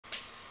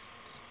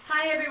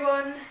Hi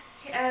everyone,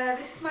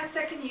 this is my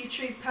second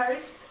YouTube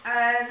post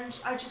and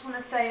I just want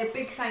to say a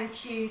big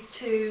thank you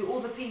to all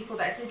the people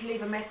that did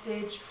leave a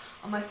message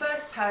on my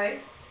first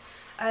post.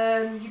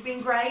 You've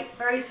been great,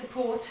 very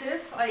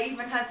supportive. I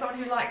even had someone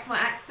who likes my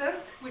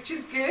accent, which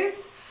is good.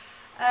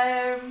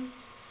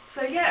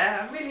 So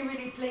yeah, I'm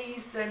really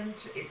pleased, and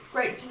it's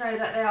great to know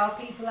that there are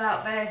people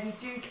out there who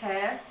do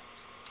care.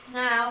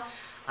 Now,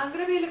 I'm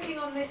going to be looking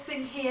on this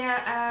thing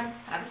here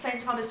at the same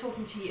time as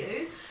talking to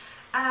you.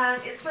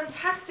 And it's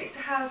fantastic to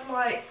have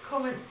like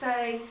comments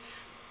saying,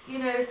 you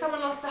know, someone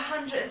lost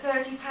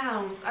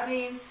 £130. I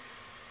mean,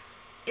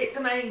 it's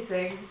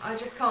amazing. I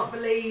just can't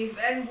believe.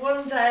 And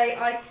one day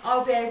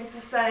I'll be able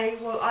to say,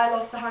 well, I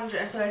lost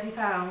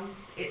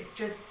 £130. It's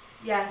just,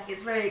 yeah,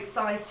 it's very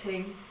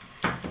exciting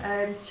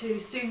to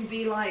soon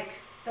be like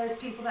those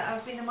people that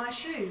have been in my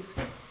shoes.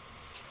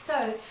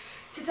 So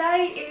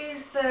today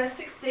is the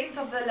 16th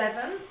of the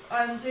 11th.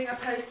 I'm doing a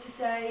post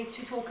today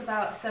to talk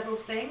about several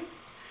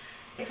things.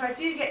 If I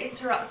do get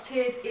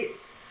interrupted,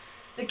 it's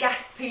the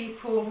gas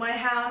people. My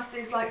house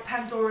is like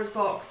Pandora's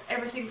box.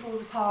 Everything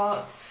falls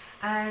apart.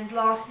 And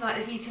last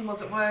night the heating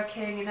wasn't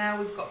working, and now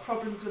we've got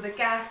problems with the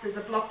gas. There's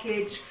a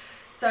blockage.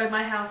 So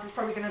my house is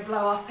probably going to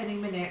blow up any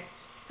minute.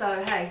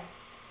 So hey.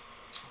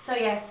 So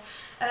yes,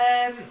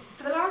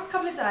 for the last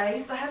couple of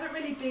days I haven't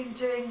really been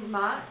doing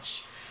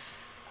much.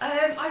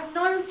 I've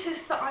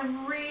noticed that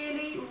I'm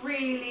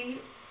really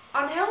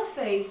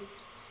unhealthy.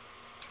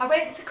 I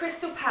went to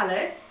Crystal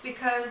Palace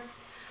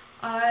because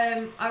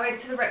I went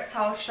to the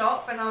reptile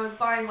shop and I was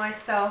buying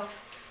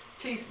myself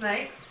 2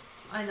 snakes.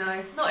 I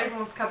know, not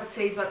everyone's cup of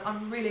tea, but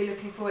I'm really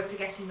looking forward to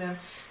getting them.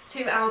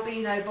 2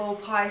 albino ball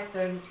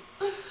pythons.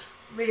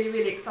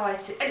 Really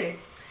excited. Anyway,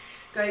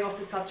 going off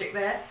the subject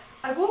there.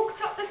 I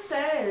walked up the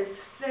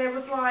stairs. There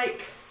was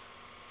like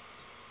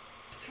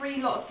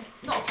 3 lots,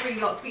 not 3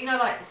 lots, but you know,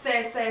 like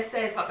stairs,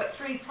 but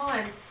 3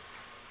 times.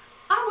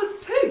 I was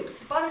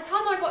pooped. By the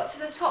time I got to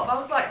the top, I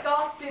was like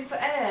gasping for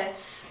air.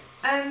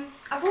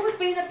 I've always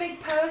been a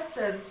big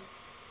person,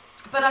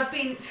 but I've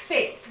been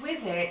fit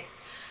with it.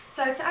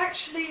 So to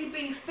actually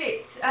be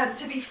fit,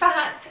 to be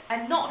fat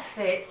and not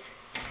fit,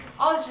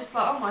 I was just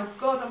like, oh my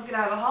god, I'm going to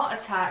have a heart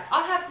attack.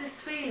 I have this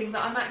feeling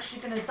that I'm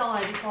actually going to die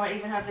before I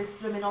even have this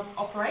blooming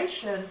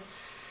operation.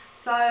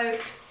 So,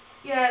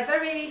 yeah,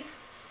 very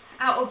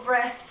out of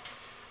breath.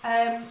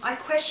 I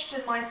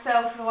question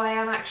myself if I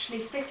am actually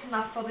fit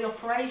enough for the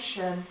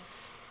operation.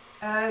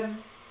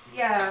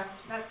 Yeah,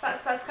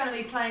 that's kind of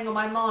me playing on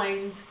my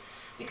mind,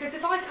 because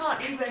if I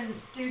can't even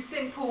do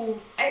simple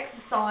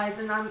exercise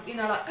and I'm, you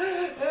know, like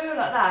like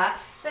that,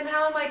 then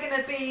how am I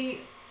going to be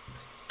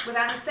with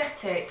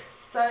anaesthetic?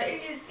 So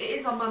it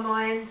is on my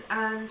mind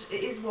and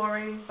it is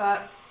worrying,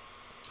 but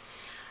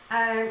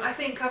I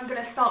think I'm going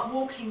to start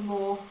walking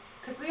more,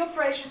 because the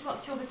operation's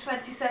not till the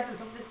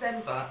 27th of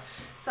December.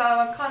 So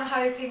I'm kind of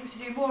hoping to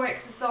do more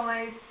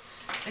exercise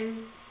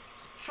and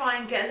try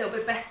and get a little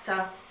bit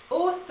better.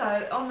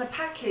 Also, on the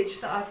package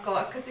that I've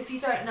got, because if you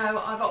don't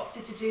know, I've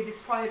opted to do this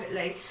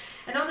privately,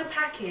 and on the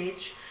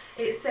package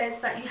it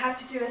says that you have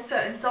to do a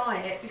certain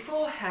diet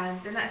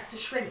beforehand, and that's to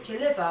shrink your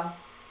liver.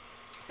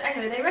 So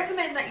anyway, they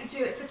recommend that you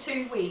do it for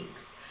 2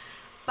 weeks,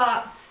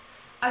 but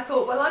I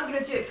thought, well, I'm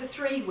going to do it for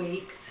 3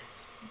 weeks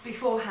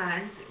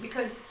beforehand,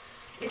 because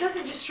it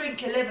doesn't just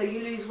shrink your liver, you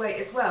lose weight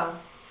as well.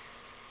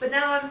 But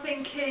now I'm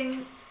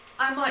thinking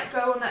I might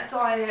go on that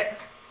diet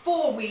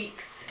 4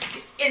 weeks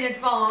in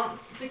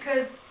advance,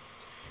 because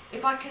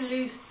if I can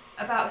lose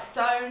about a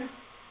stone,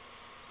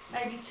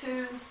 maybe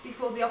 2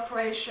 before the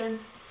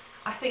operation,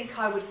 I think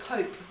I would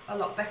cope a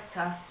lot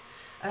better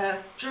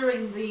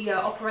during the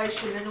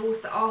operation and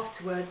also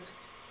afterwards.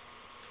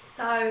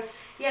 So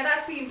yeah,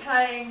 that's been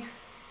playing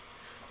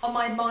on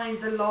my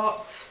mind a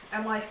lot.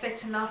 Am I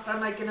fit enough?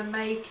 Am I going to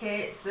make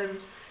it?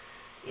 And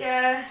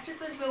yeah,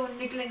 just those little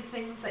niggling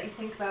things that you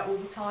think about all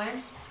the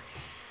time.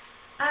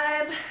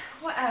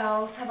 What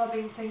else have I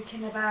been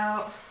thinking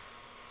about?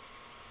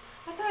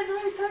 I don't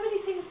know, so many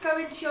things go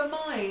into your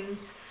mind.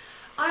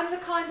 I'm the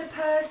kind of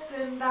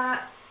person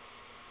that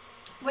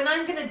when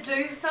I'm going to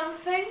do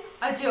something,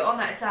 I do it on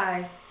that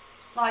day.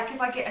 Like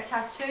if I get a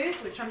tattoo,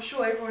 which I'm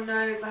sure everyone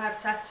knows I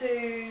have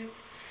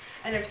tattoos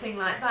and everything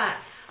like that.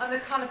 I'm the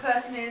kind of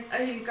person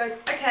who goes,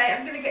 okay,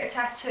 I'm going to get a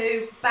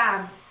tattoo,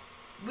 bam.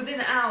 Within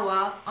an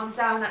hour, I'm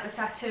down at the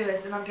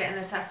tattooist and I'm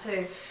getting a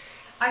tattoo.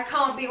 I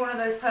can't be one of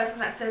those person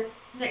that says,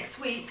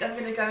 next week I'm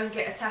going to go and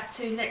get a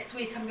tattoo, next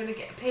week I'm going to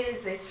get a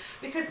piercing,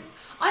 because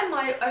I'm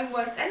my own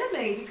worst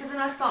enemy, because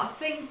then I start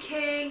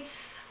thinking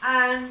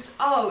and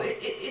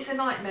it's a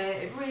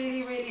nightmare. It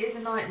really is a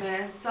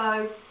nightmare.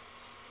 So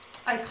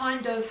I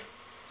kind of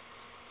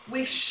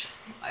wish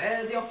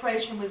the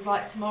operation was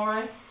like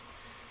tomorrow.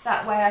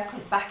 That way I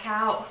couldn't back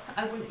out,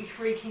 I wouldn't be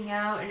freaking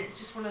out, and it's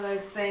just one of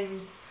those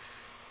things.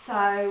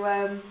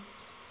 So,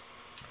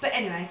 but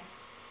anyway,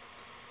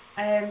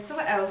 so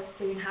what else has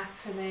been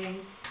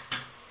happening?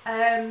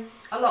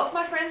 A lot of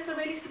my friends are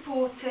really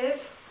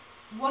supportive.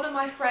 One of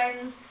my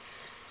friends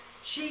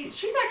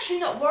she's actually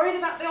not worried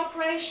about the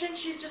operation.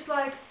 She's just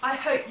like, I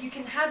hope you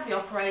can have the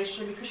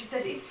operation, because she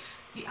said if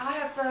I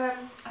have,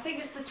 I think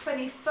it's the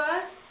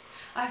 21st,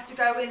 I have to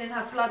go in and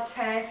have blood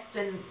test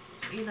and,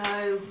 you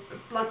know,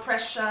 blood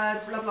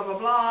pressure, blah blah blah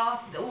blah,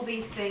 all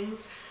these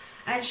things.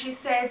 And she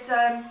said,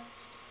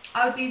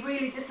 I would be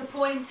really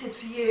disappointed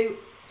for you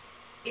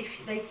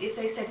if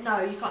they said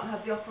no, you can't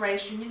have the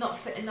operation, you're not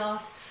fit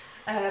enough,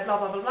 blah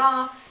blah blah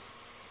blah.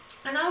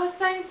 And I was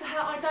saying to her,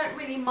 I don't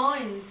really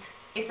mind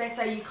if they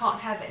say you can't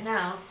have it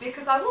now,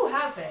 because I will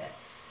have it.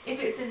 If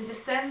it's in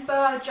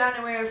December,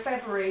 January or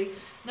February,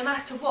 no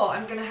matter what,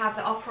 I'm going to have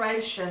the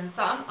operation.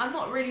 So I'm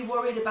not really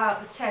worried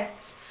about the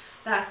test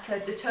that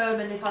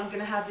determine if I'm going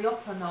to have the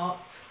op or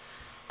not.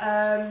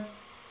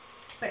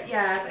 But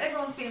yeah, but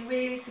everyone's been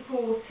really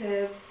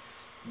supportive.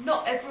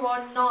 Not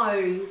everyone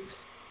knows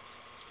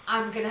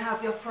I'm going to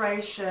have the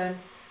operation.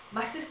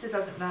 My sister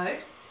doesn't know.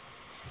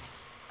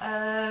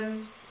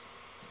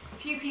 A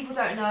few people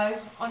don't know.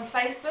 On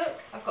Facebook,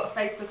 I've got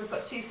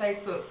two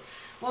Facebooks.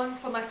 One's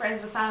for my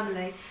friends and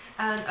family,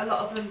 and a lot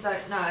of them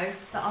don't know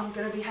that I'm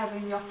going to be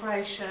having the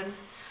operation.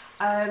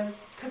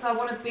 Because I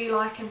want to be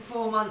like, in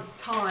 4 months'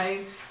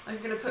 time, I'm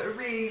going to put a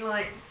really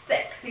like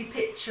sexy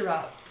picture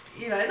up.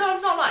 You know,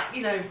 not like,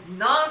 you know,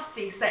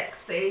 nasty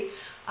sexy.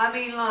 I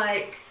mean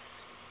like,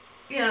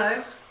 you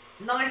know,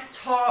 nice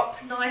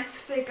top, nice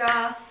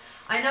figure.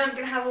 I know I'm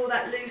going to have all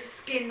that loose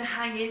skin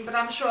hanging, but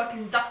I'm sure I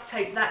can duct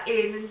tape that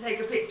in and take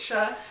a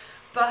picture.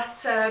 But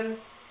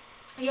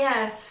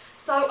yeah,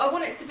 so I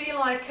want it to be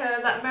like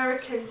that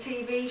American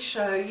TV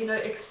show, you know,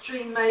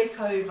 Extreme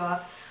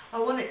Makeover. I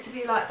want it to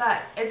be like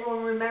that.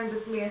 Everyone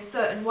remembers me a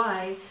certain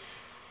way,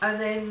 and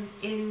then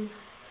in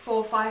 4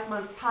 or 5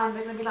 months' time,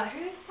 they're going to be like,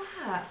 who's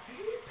that?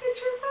 Whose picture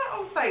is that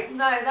on fake?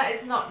 No, that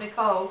is not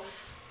Nicole.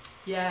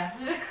 Yeah.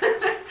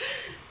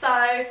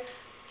 So,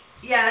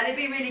 yeah, it'd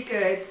be really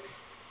good.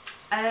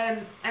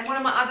 And one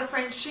of my other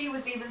friends, she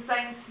was even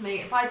saying to me,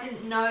 if I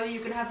didn't know you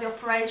were going to have the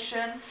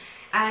operation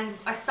and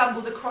I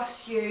stumbled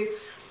across you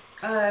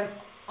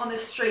on the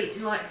street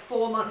in like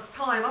 4 months'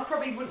 time, I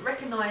probably wouldn't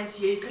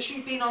recognise you, because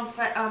she's been on,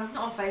 not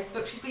on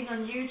Facebook, she's been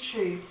on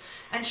YouTube,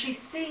 and she's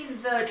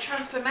seen the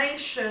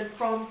transformation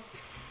from,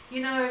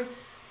 you know,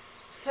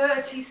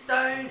 30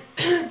 stone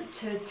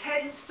to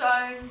 10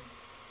 stone.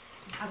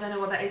 I don't know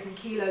what that is in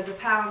kilos or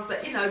pounds,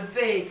 but you know,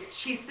 big.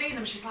 She's seen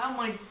them, she's like, oh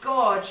my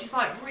God, she's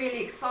like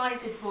really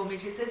excited for me.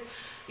 She says,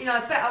 you know,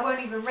 I bet I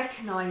won't even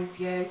recognise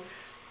you.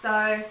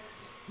 So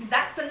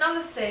that's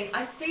another thing.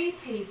 I see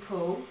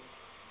people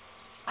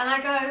and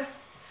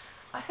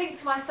I think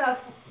to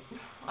myself,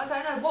 I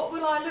don't know, what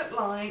will I look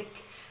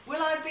like?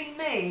 Will I be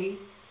me?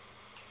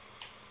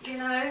 You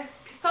know,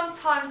 because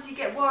sometimes you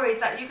get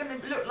worried that you're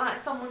going to look like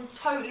someone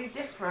totally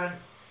different.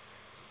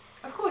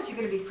 Of course you're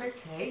going to be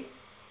pretty,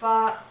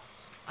 but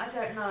I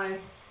don't know.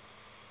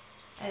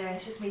 Anyway,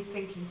 it's just me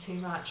thinking too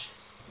much.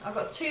 I've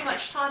got too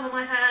much time on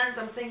my hands.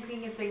 I'm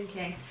thinking and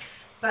thinking.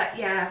 But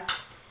yeah.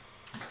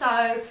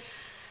 So,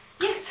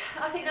 yes,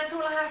 I think that's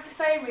all I have to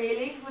say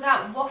really,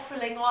 without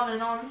waffling on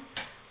and on.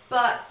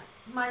 But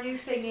my new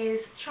thing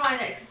is try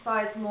and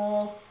exercise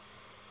more.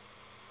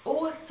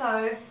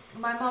 Also,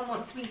 my mum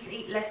wants me to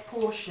eat less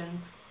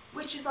portions,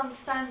 which is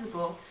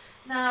understandable.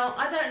 Now,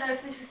 I don't know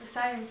if this is the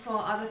same for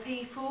other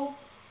people,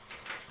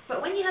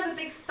 but when you have a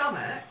big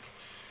stomach,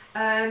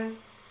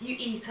 you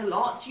eat a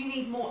lot, you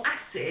need more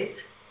acid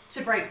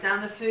to break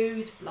down the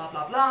food, blah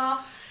blah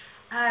blah.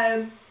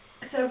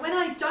 So when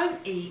I don't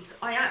eat,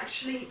 I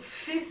actually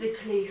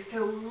physically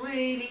feel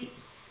really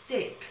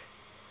sick,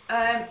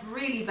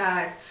 really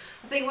bad.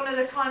 I think one of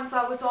the times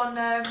I was on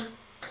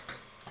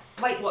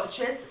Weight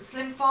Watchers,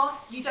 Slim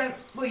Fast, you'd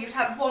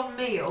have one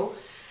meal,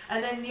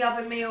 and then the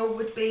other meal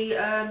would be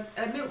a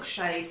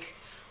milkshake.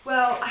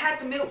 Well, I had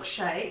the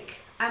milkshake,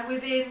 and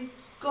within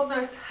God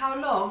knows how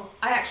long,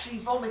 I actually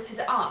vomited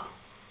it up,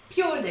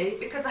 purely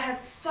because I had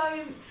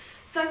so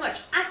much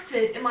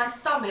acid in my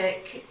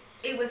stomach.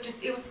 It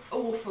was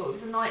awful. It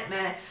was a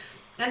nightmare,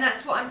 and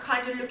that's what I'm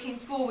kind of looking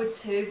forward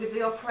to with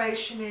the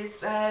operation.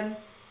 Is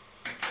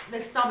the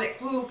stomach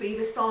will be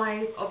the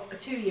size of a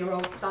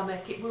 2-year-old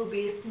stomach. It will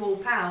be a small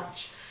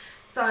pouch,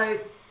 so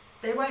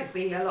there won't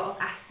be a lot of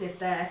acid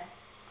there,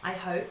 I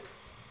hope.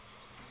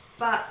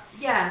 But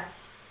yeah,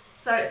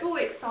 so it's all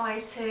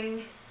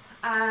exciting,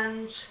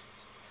 and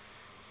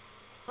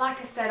like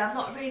I said, I'm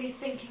not really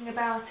thinking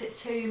about it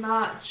too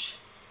much.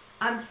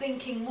 I'm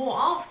thinking more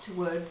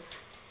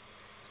afterwards.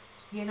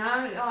 You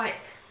know, like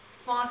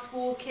fast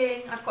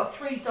walking. I've got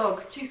 3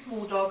 dogs, 2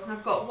 small dogs, and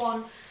I've got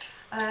one,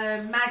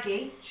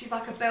 Maggie. She's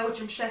like a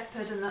Belgian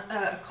Shepherd and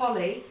a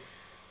collie.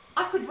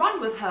 I could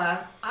run with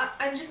her.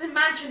 I'm just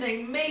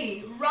imagining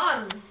me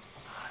run.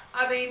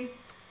 I mean,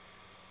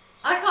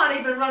 I can't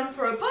even run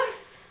for a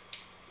bus.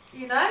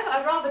 You know,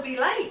 I'd rather be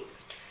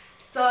late.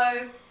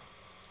 So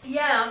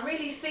yeah, I'm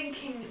really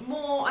thinking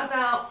more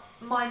about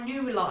my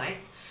new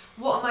life.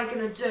 What am I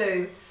going to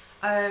do?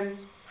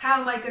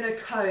 How am I going to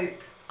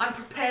cope? I'm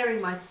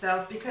preparing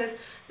myself, because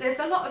there's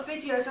a lot of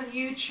videos on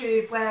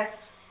YouTube where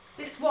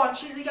this one,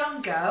 she's a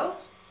young girl.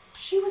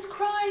 she was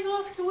crying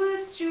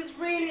afterwards. She was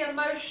really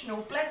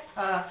emotional, bless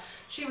her.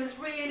 She was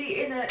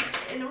really in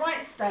the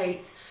right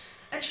state.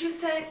 And she was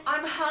saying,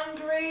 I'm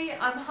hungry,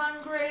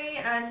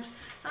 and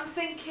I'm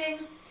thinking,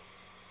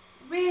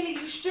 really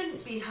you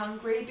shouldn't be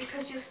hungry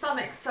because your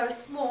stomach's so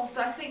small,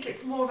 so I think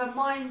it's more of a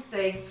mind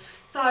thing.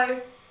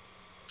 So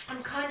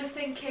I'm kind of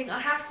thinking I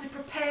have to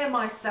prepare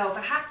myself,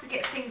 I have to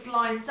get things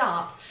lined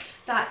up,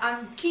 that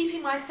I'm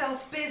keeping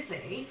myself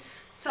busy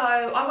so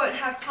I won't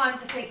have time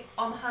to think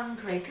I'm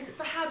hungry, because it's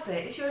a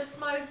habit. If you're a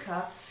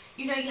smoker,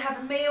 you know, you have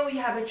a meal,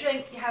 you have a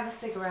drink, you have a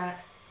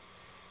cigarette.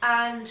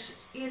 And,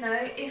 you know,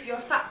 if you're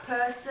a fat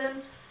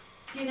person,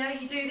 you know,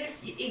 you do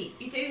this, you eat.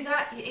 You do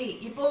that, you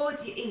eat. You're bored,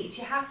 you eat.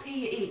 You're happy,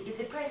 you eat. You're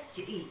depressed,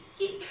 you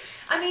eat.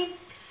 I mean,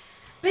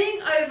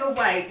 being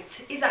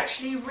overweight is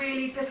actually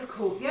really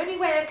difficult. The only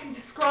way I can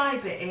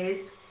describe it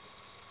is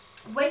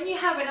when you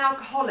have an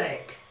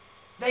alcoholic,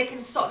 they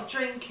can stop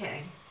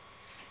drinking.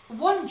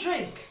 One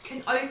drink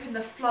can open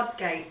the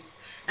floodgates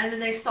and then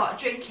they start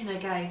drinking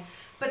again.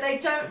 But they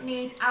don't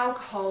need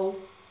alcohol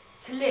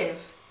to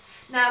live.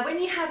 Now, when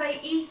you have an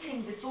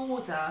eating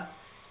disorder,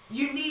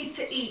 you need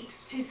to eat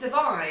to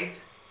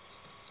survive.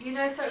 You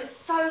know, so it's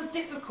so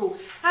difficult.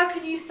 How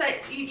can you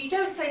say, you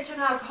don't say to an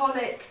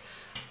alcoholic,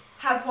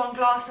 have 1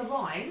 glass of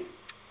wine.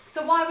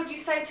 So why would you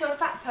say to a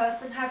fat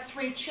person, have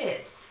 3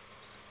 chips,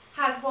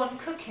 have 1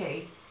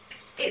 cookie?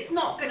 It's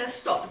not going to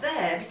stop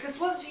there, because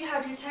once you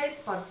have your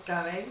taste buds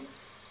going,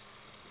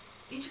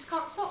 you just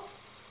can't stop.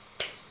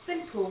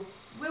 Simple.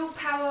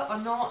 Willpower or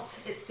not,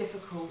 it's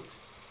difficult.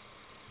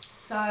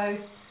 So,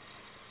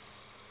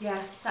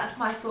 yeah, that's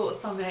my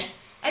thoughts on it.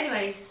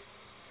 Anyway,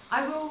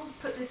 I will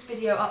put this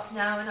video up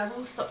now and I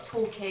will stop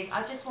talking.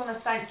 I just want to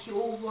thank you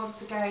all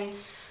once again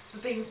for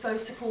being so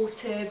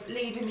supportive,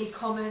 leaving me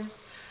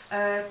comments,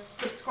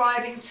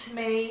 subscribing to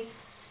me.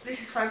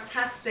 This is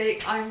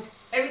fantastic.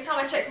 Every time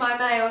I check my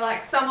mail,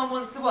 like, someone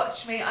wants to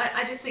watch me.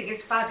 I just think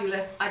it's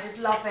fabulous. I just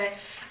love it.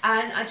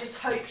 And I just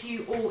hope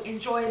you all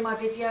enjoy my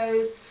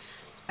videos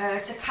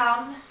to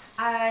come.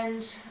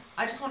 And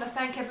I just want to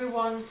thank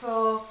everyone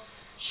for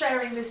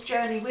sharing this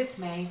journey with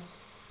me.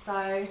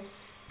 So,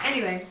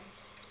 anyway,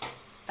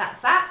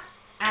 that's that.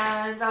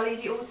 And I'll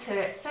leave you all to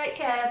it. Take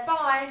care.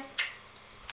 Bye.